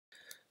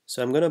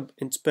So I'm going to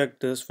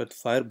inspect this with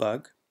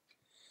Firebug,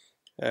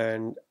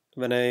 and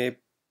when I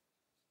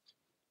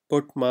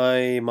put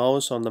my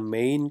mouse on the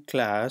main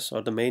class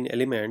or the main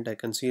element, I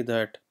can see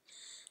that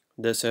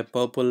there's a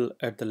purple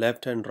at the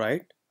left and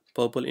right.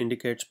 Purple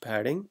indicates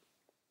padding.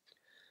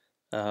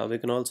 We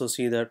can also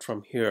see that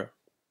from here.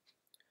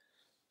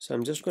 So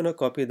I'm just going to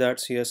copy that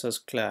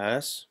CSS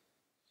class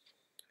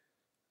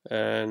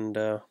and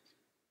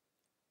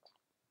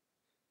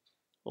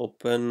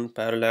open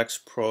Parallax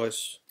Pro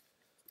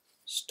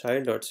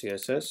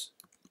style.css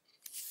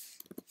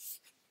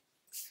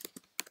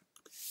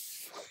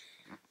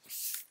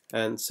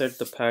and set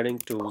the padding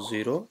to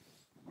 0.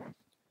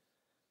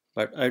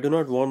 But I do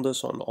not want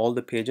this on all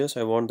the pages.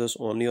 I want this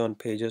only on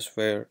pages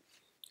where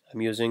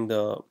I'm using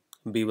the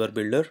Beaver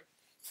builder.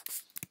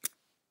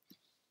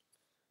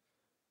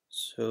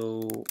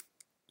 So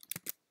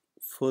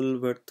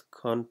full width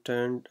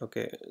content,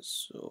 okay,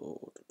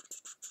 so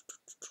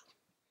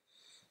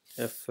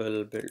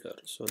FL builder,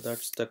 so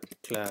that's the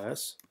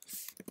class.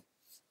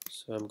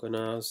 So I'm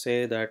gonna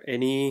say that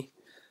any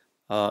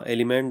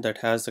element that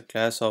has the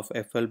class of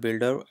FL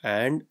builder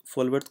and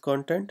full width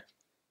content,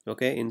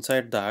 okay,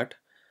 inside that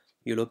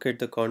you locate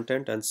the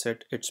content and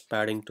set its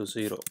padding to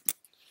 0.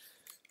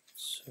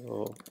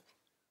 So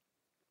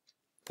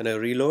when I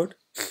reload,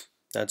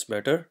 that's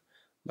better,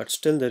 but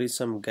still there is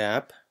some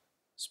gap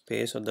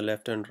space on the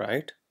left and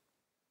right.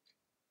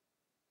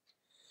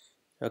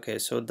 Okay,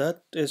 so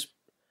that is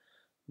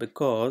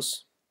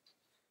because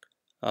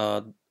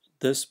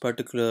this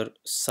particular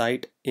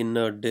site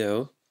inner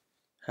div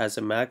has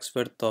a max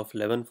width of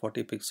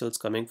 1140 pixels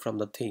coming from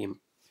the theme.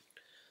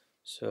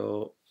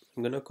 So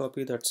I'm gonna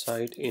copy that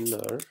site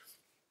inner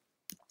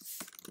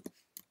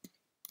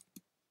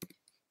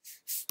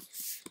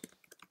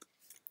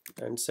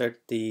and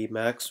set the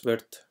max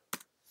width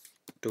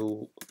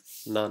to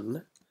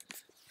none.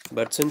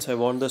 But since I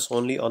want this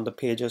only on the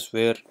pages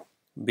where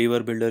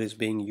Beaver builder is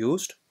being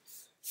used,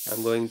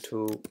 I'm going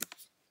to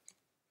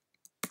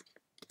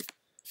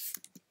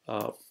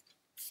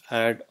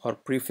add or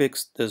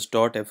prefix this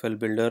 .fl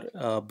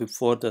builder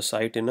before the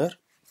site inner.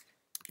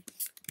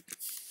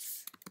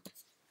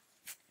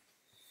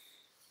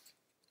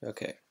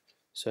 Okay,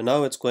 so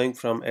now it's going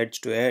from edge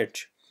to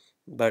edge,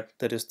 but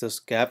there is this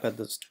gap at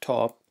the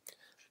top.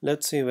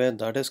 Let's see where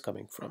that is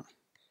coming from.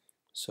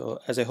 So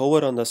as I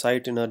hover on the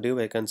site inner div,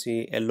 I can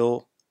see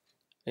yellow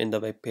in the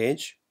web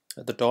page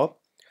at the top.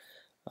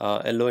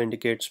 Yellow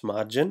indicates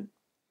margin.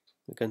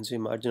 You can see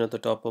margin at the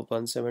top of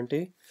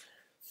 170.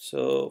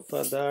 So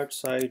for that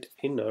site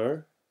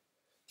inner,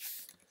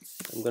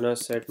 I'm gonna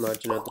set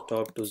margin at the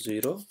top to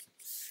 0.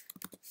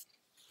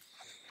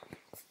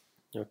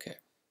 Okay.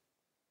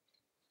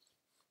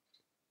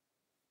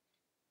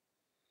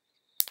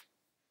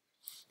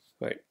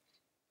 Right.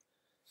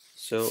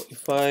 So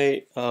if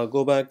I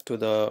go back to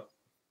the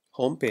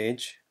home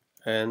page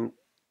and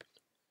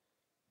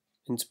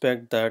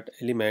inspect that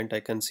element,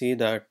 I can see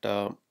that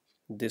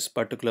this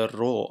particular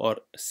row or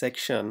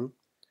section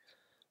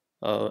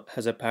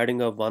has a padding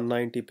of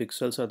 190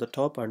 pixels at the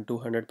top and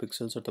 200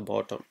 pixels at the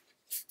bottom.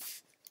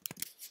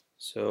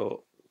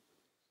 So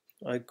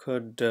I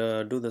could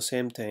do the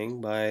same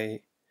thing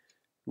by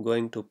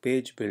going to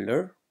page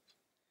builder,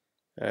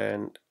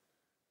 and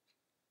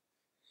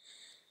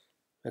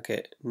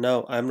okay,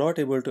 now I'm not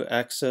able to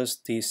access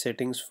the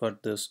settings for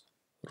this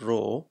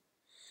row,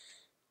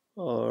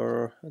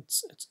 or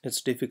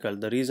it's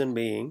difficult. The reason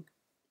being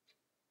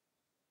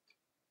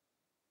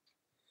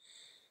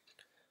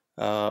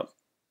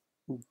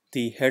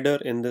the header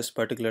in this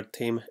particular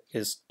theme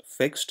is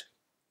fixed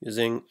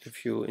using,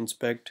 if you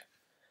inspect,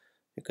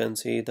 you can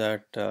see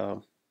that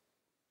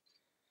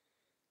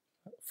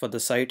for the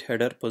site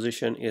header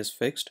position is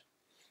fixed.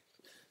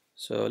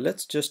 So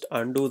let's just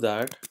undo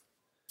that,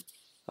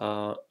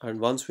 and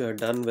once we are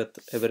done with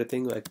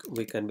everything, like,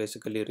 we can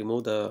basically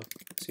remove the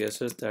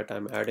CSS that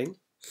I'm adding.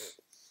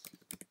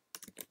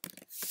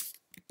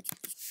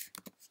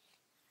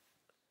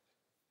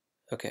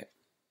 Okay,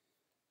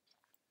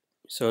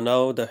 so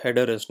now the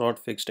header is not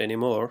fixed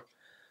anymore.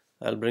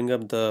 I'll bring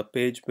up the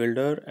page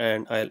builder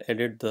and I'll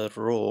edit the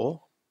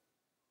row,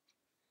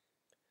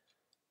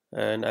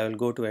 and I will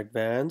go to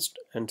advanced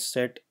and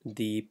set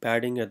the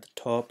padding at the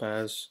top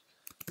as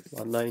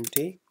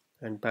 190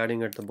 and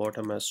padding at the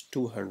bottom as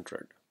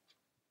 200.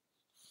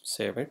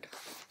 Save it.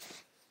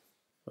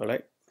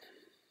 Alright.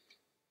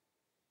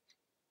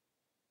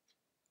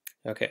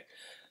 Okay.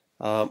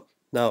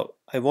 Now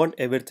I want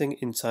everything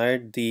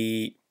inside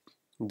the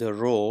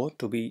row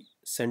to be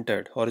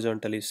centered,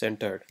 horizontally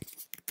centered.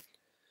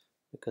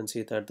 You can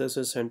see that this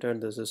is centered,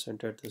 this is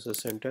centered, this is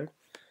centered.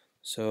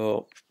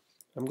 So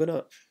I'm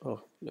gonna,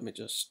 let me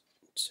just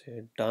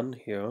say done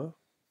here,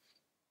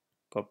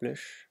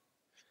 publish,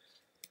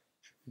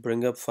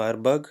 bring up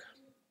Firebug,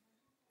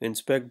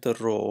 inspect the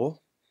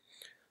row,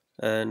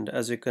 and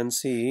as you can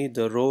see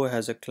the row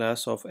has a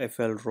class of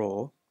FL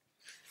row.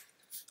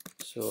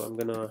 So I'm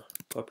gonna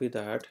copy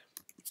that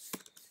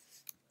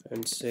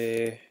and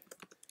say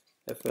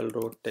FL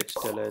row text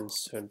align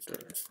center.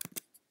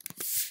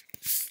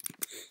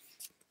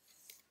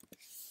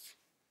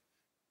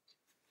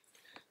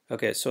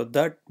 Okay, so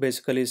that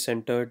basically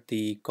centered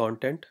the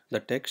content,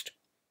 the text,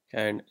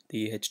 and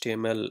the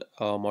HTML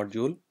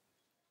module.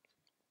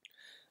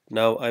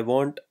 Now I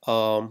want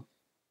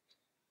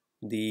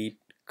the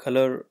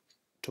color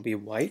to be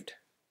white.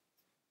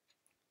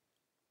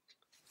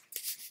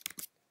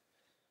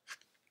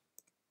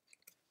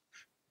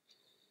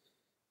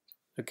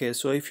 Okay,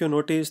 so if you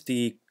notice,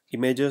 the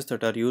images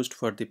that are used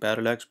for the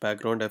parallax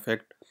background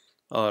effect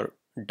are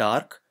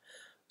dark.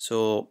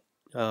 So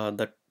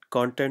the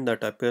content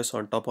that appears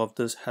on top of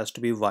this has to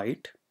be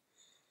white.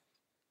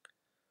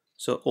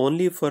 So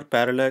only for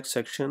parallax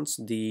sections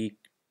the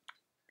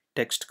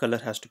text color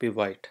has to be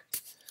white.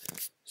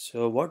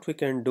 So what we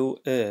can do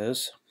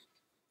is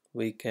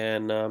we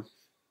can I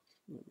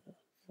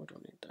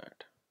don't need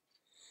that.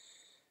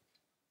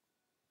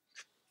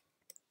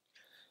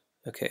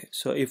 Okay,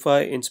 so if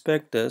I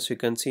inspect this, you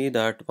can see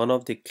that one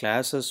of the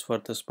classes for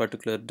this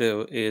particular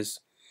div is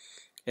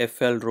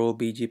FL row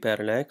BG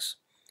parallax.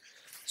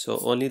 So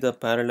only the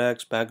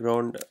parallax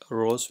background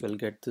rows will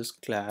get this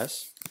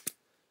class.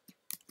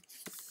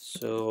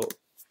 So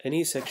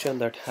any section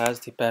that has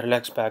the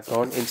parallax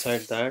background,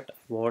 inside that I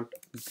want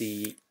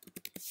the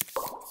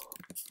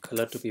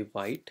color to be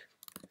white.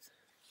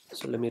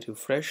 So let me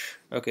refresh.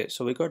 Okay,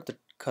 so we got the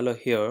color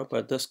here,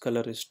 but this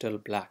color is still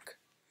black.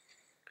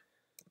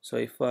 So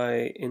if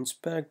I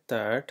inspect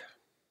that,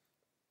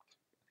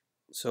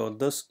 so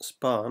this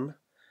span,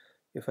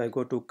 if I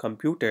go to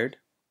computed,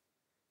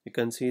 you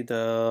can see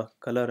the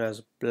color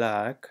as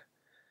black,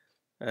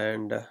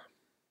 and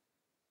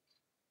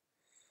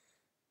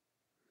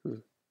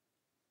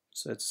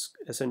so it's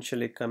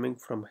essentially coming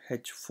from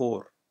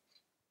H4.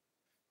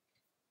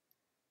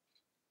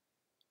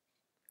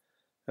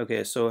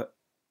 Okay, so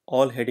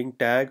all heading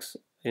tags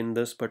in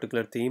this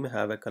particular theme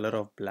have a color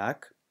of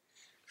black.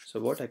 So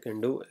what I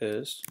can do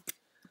is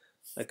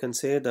I can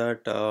say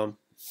that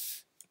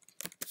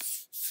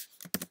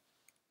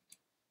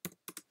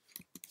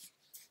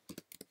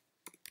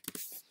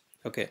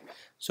okay,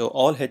 so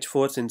all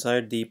H4s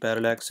inside the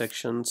parallax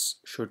sections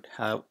should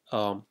have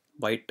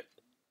white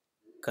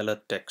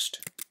color text.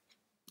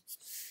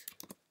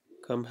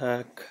 Come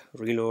hack,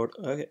 reload.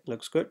 Okay,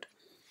 looks good.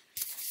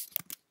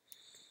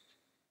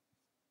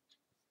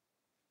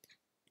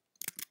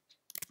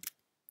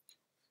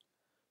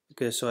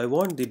 Okay, so I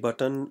want the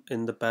button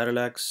in the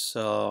parallax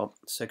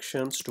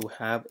sections to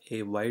have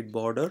a white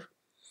border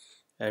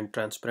and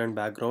transparent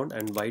background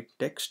and white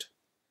text.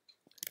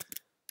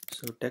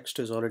 So text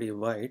is already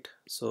white,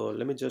 so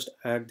let me just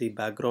add the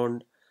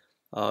background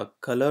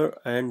color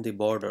and the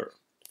border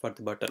for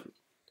the button.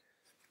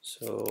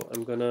 So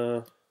I'm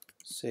gonna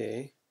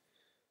say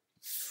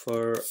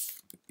for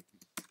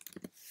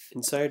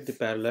inside the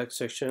parallax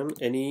section,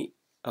 any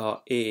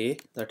A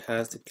that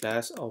has the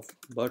class of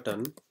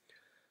button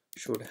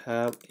should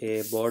have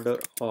a border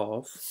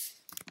of,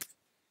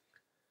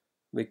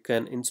 we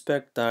can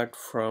inspect that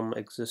from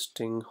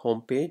existing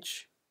home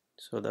page,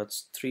 so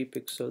that's 3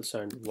 pixels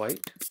and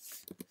white.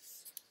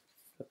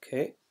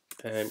 Okay,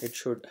 and it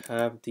should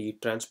have the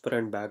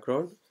transparent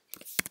background.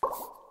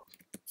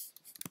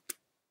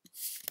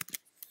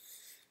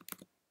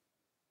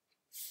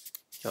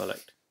 All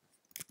right.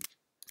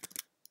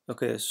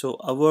 Okay, so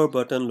our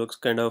button looks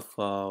kind of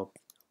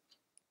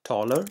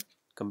taller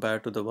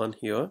compared to the one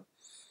here.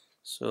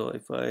 So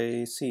if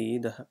I see,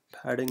 the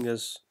padding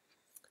is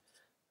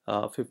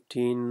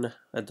 15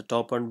 at the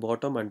top and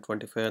bottom and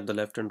 25 at the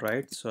left and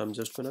right. So I'm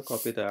just gonna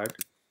copy that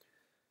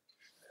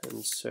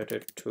and set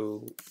it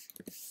to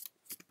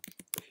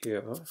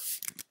here.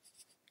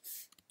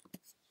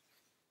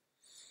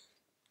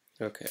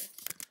 Okay,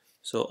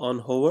 so on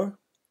hover,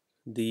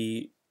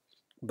 the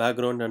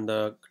background and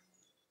the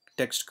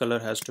text color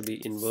has to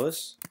be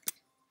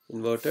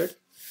inverted.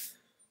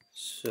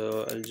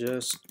 So I'll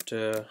just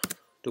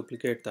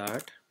duplicate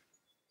that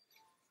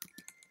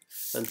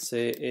and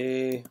say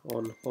A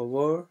on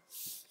hover.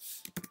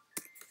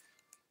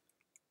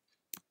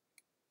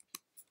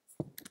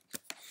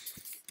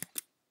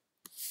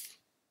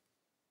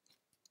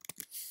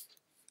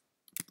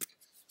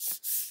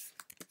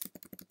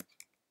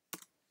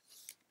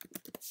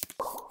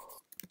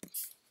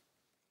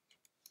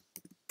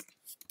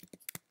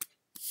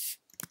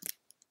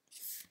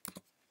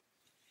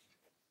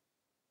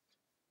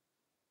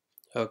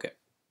 Okay,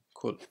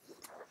 cool.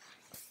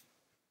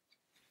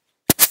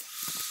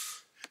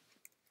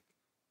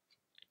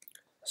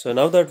 So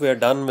now that we are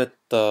done with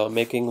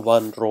making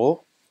one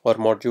row or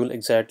module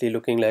exactly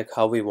looking like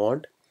how we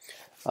want,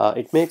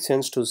 it makes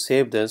sense to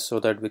save this so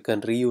that we can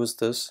reuse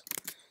this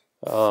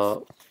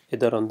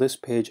either on this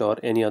page or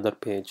any other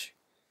page.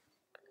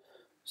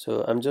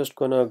 So I'm just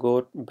gonna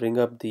go bring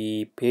up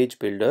the page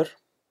builder,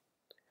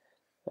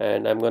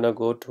 and I'm gonna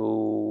go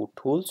to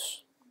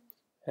tools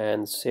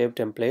and save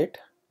template,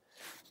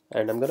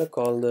 and I'm gonna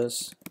call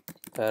this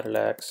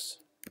parallax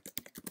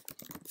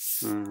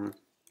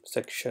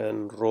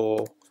section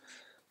row.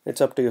 It's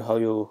up to you how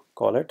you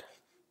call it.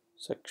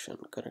 Section,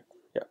 correct?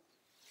 Yeah.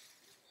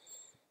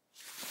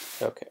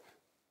 Okay.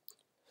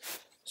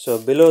 So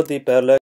below the parallax